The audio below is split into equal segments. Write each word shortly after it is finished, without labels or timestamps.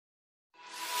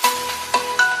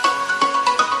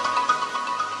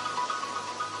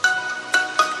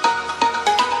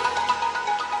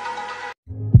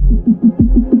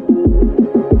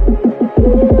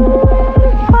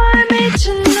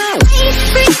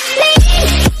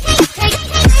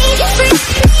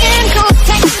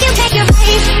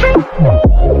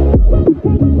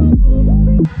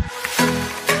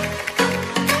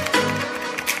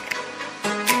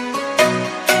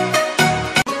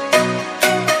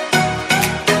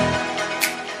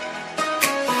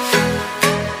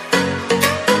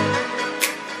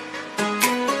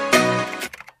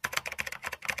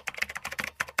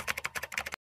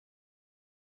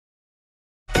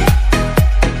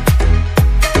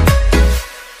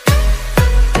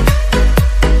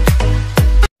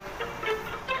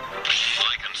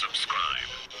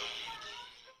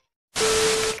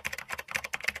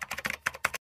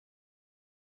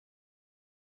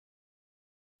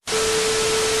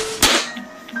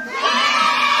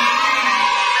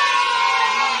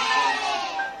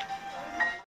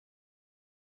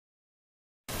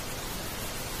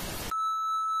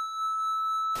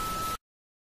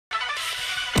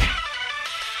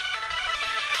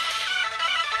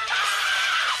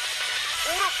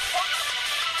Oh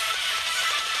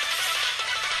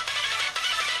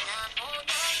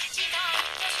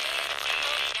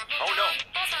no!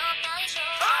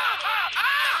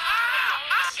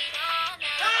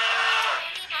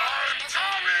 I'm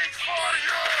coming for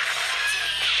you!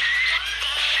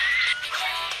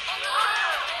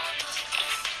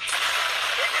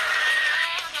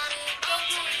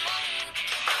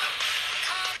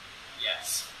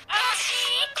 Yes.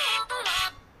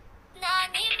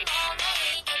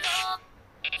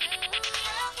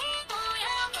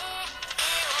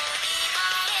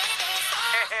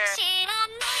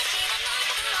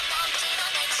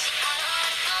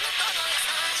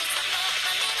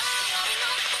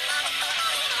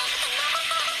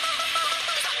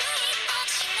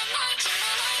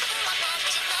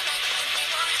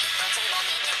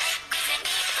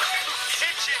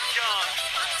 Kitchen gun!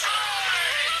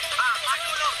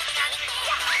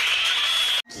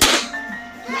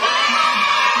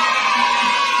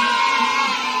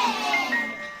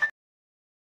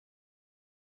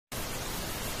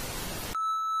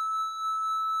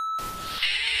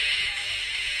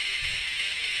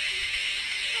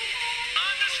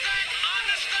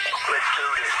 Let's do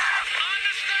this.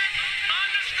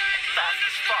 Fast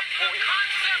as fuck, boy.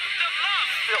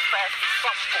 Still fast as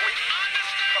fuck, boy.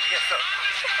 Come get some.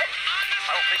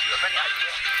 I don't think you have any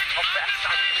idea how fast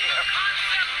I'm here.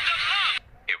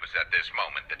 It was at this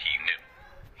moment that he knew.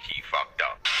 He fucked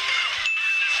up.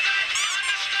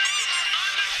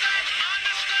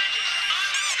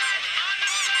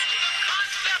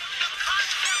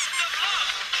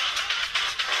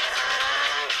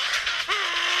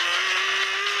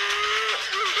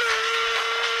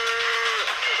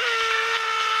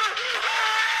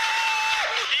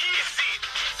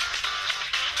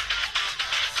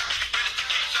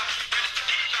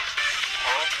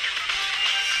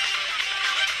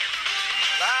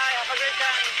 Bye, have a great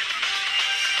time.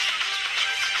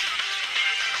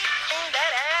 Bring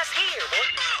that ass here, boy.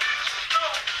 No,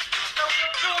 don't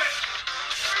do it.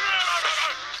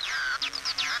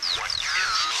 What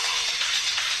is love?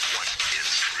 What is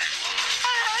free love?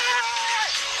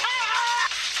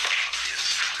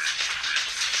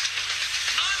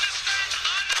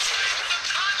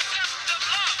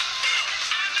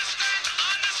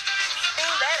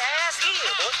 Bring that ass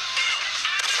here, boy.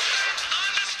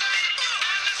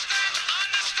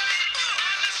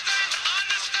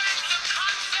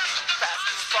 Fast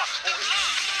as fuck, boy.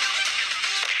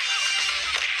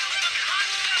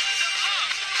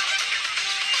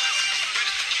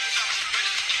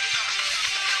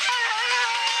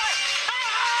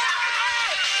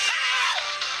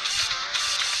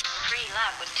 Free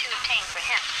love with 2 tank for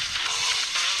him.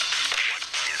 What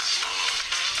is love?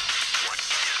 What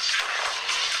is free love?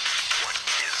 What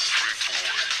is free boy?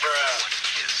 What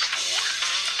is sport?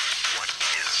 What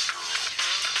is girl?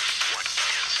 What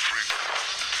is free girl?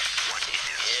 What is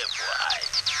love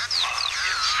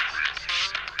is free.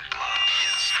 Love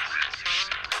is free.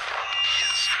 Love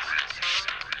is free.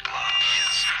 Love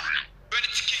is free. Ready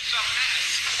to kick some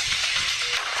ass.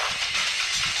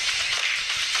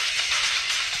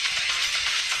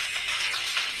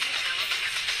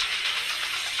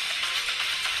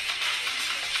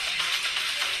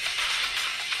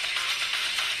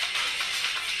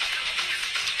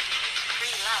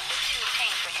 Free love with 2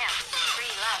 tank for him. Free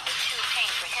love with 2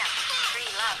 tank for him. Free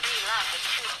love with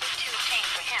 2 tank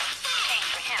for him. Tank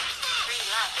for him. Free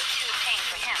love with 2 tank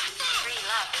for him. Free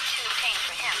love with 2 tank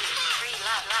for him. Free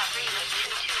love with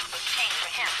 2 with tank for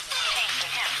him. Tank for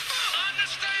him.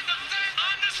 Understand the thing,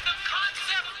 understand the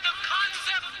concept,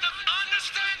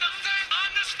 understand the thing,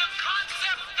 understand the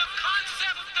concept,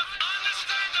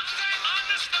 understand the thing,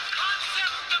 understand the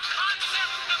concept,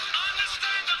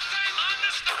 understand the thing,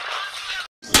 understand the concept.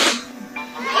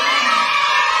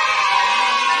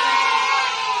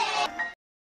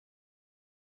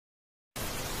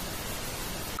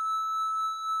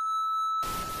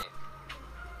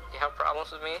 You have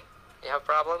problems with me? You have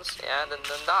problems? Yeah, then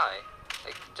die.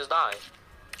 Like, just die.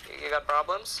 You got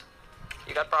problems?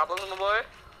 You got problems, my boy?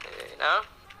 You know?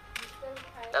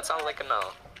 That sounds like a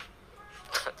no.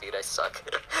 Dude, I suck.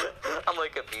 I'm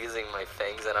like abusing my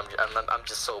things, and I'm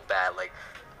just so bad. Like,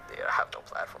 dude, I have no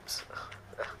platforms.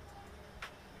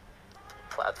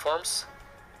 Platforms?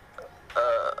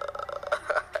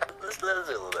 Let's do a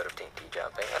little bit of TNT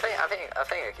jumping. I think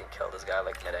I can kill this guy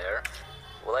like midair.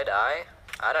 Will I die?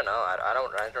 I don't know. I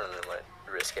don't really want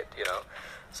to risk it, you know.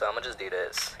 So I'm gonna just do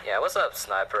this. Yeah, what's up,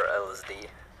 Sniper LSD?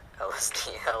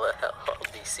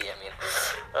 LDC, I mean.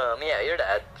 Yeah, you're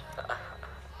dead.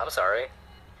 I'm sorry.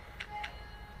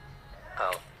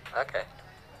 Oh, okay.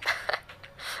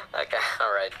 Okay,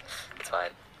 alright. It's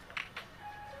fine.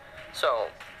 So,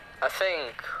 I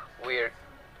think we're...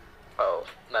 Oh,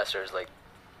 Master's like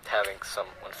having some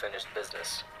unfinished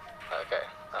business. Okay.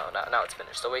 Oh, now it's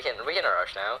finished. So we can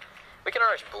rush now. We can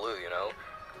rush blue, you know.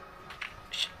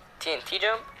 TNT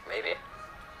jump, maybe.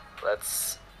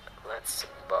 Let's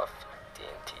buff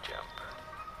TNT jump.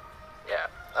 Yeah.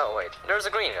 Oh wait, there's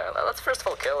a green guy. Let's first of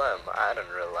all kill him. I don't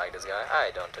really like this guy. I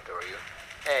don't adore you,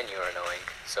 and you're annoying.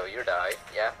 So you die.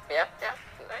 Yeah.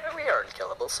 We are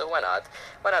unkillable. So why not?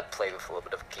 Why not play with a little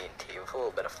bit of TNT, with a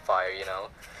little bit of fire, you know?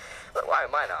 But why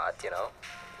not? You know?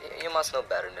 You must know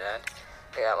better than that.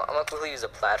 Yeah, I'm gonna quickly use a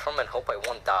platform and hope I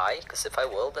won't die, because if I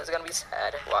will, that's gonna be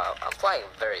sad. Wow, I'm flying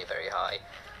very, very high.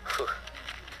 Whew.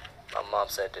 My mom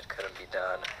said it couldn't be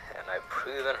done, and I've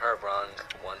proven her wrong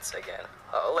once again.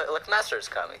 Oh, look, Master's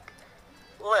coming.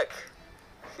 Look,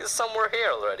 he's somewhere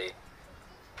here already.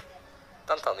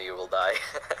 Don't tell me you will die.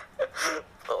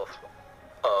 Oh.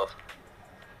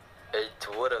 It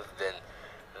would have been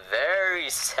very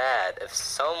sad if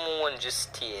someone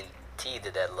just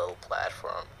TNT'd that little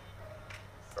platform.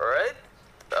 Right?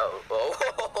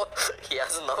 Oh, he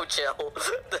has no chill.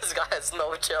 This guy has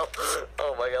no chill.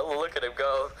 Oh my god, look at him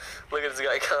go. Look at this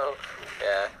guy go.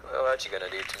 Yeah, what you gonna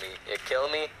do to me? You kill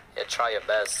me? Yeah, try your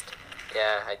best.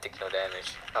 Yeah, I take no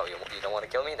damage. Oh, you don't want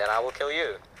to kill me? Then I will kill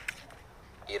you.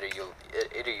 Either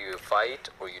you fight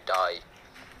or you die.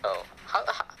 Oh,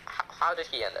 how did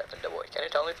he end up in the void? Can you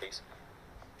tell me, please?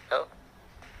 Oh,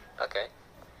 okay.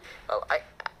 Well,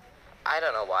 I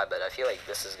don't know why, but I feel like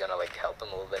this is gonna like help him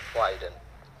a little bit. Why?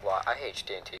 I hate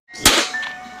TNT.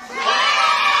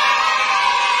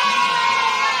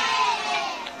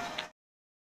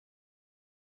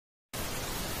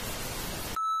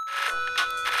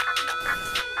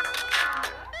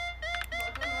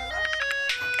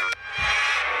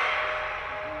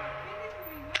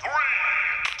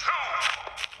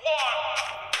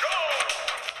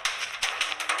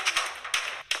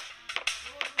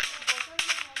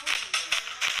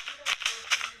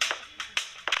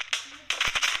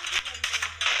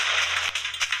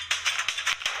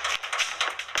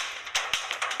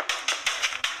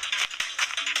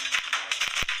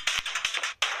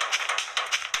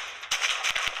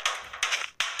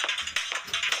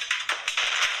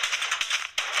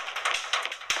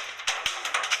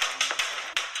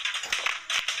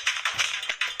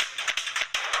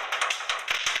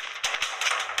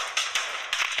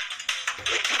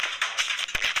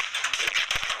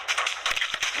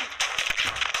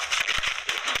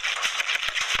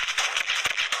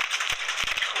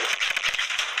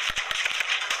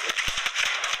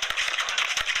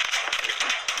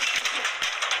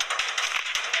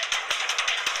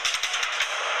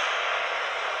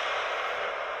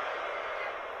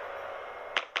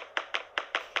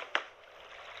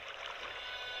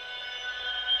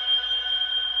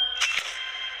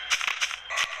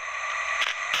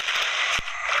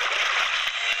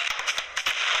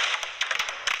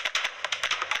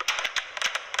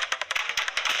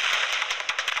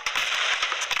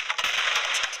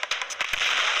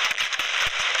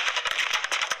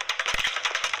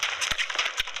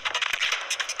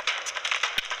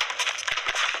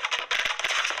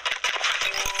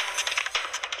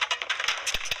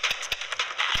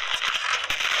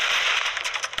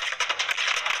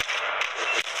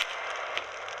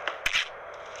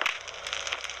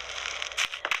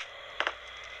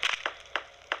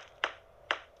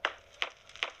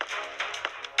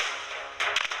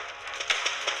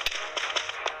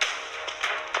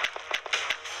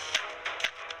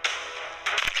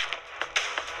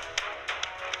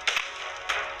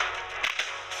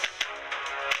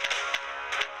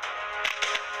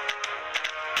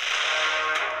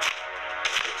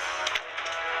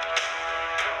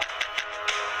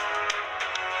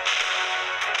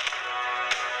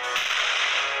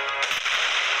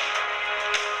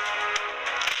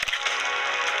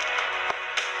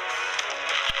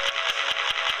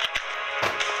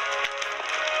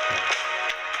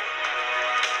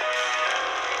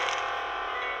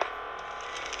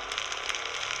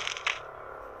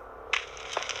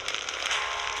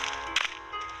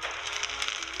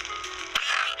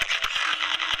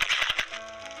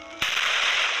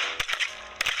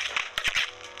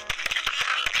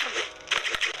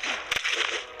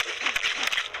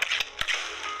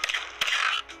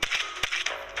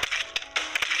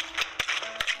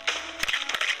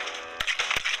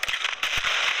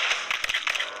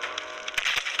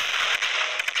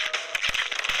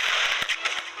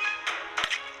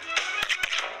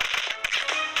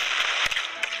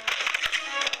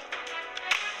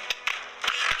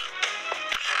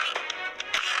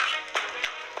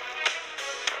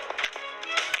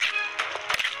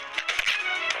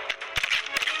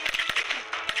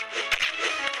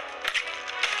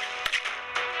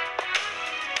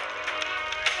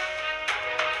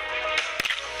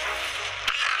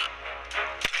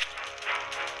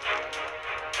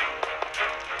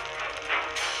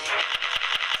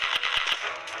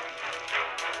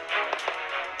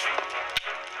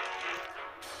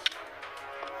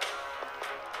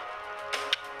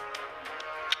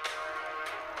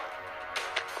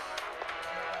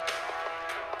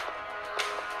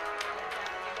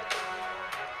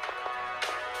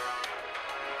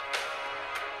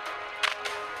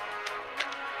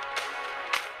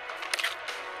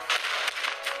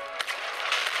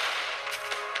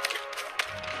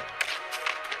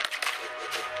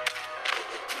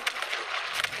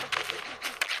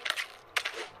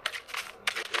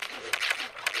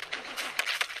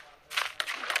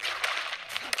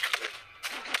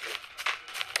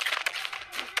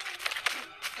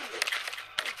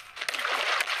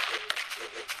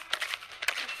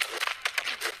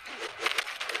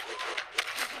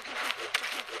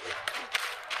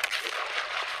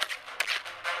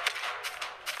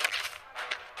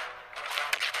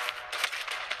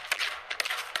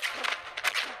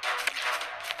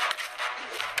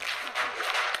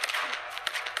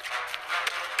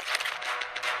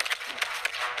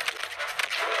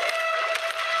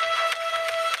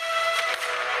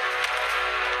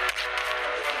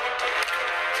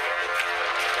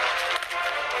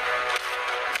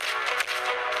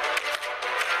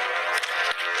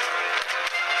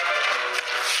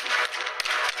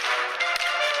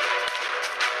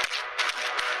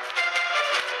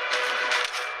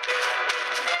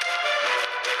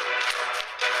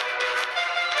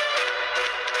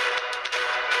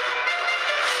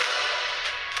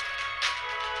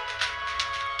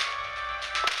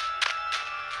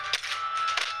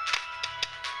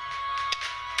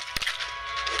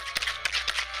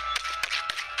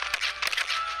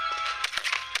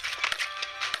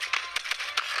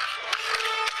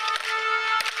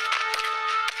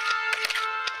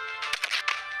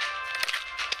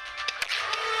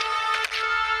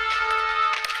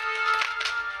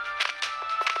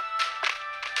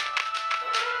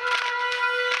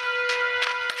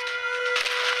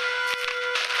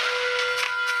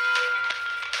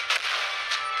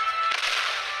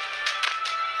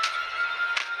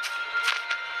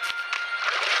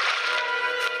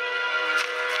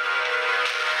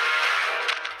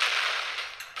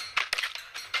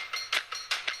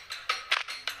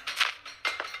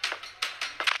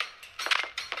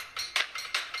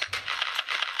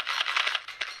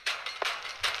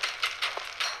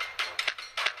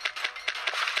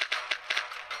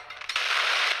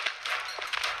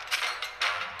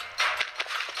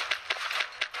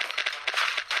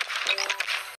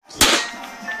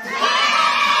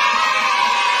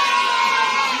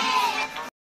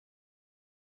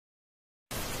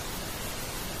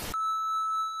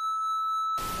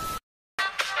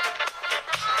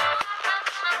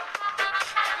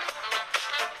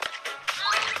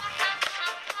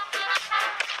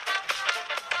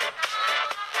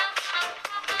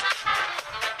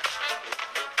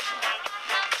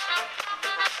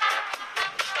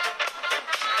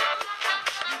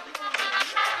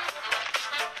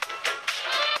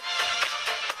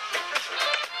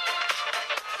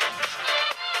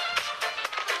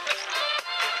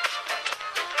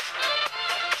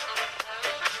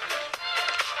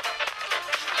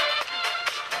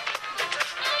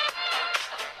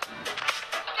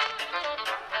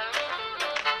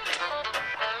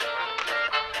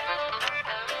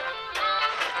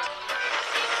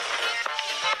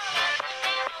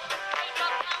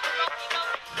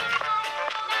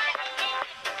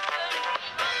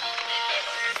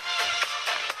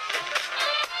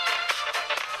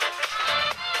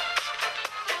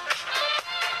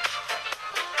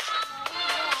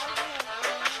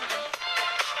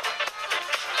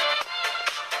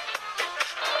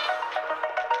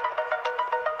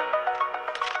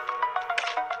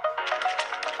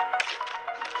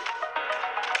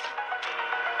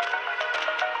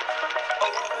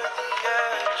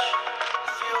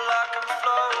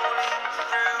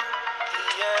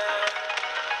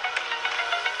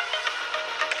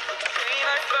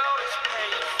 Let's go.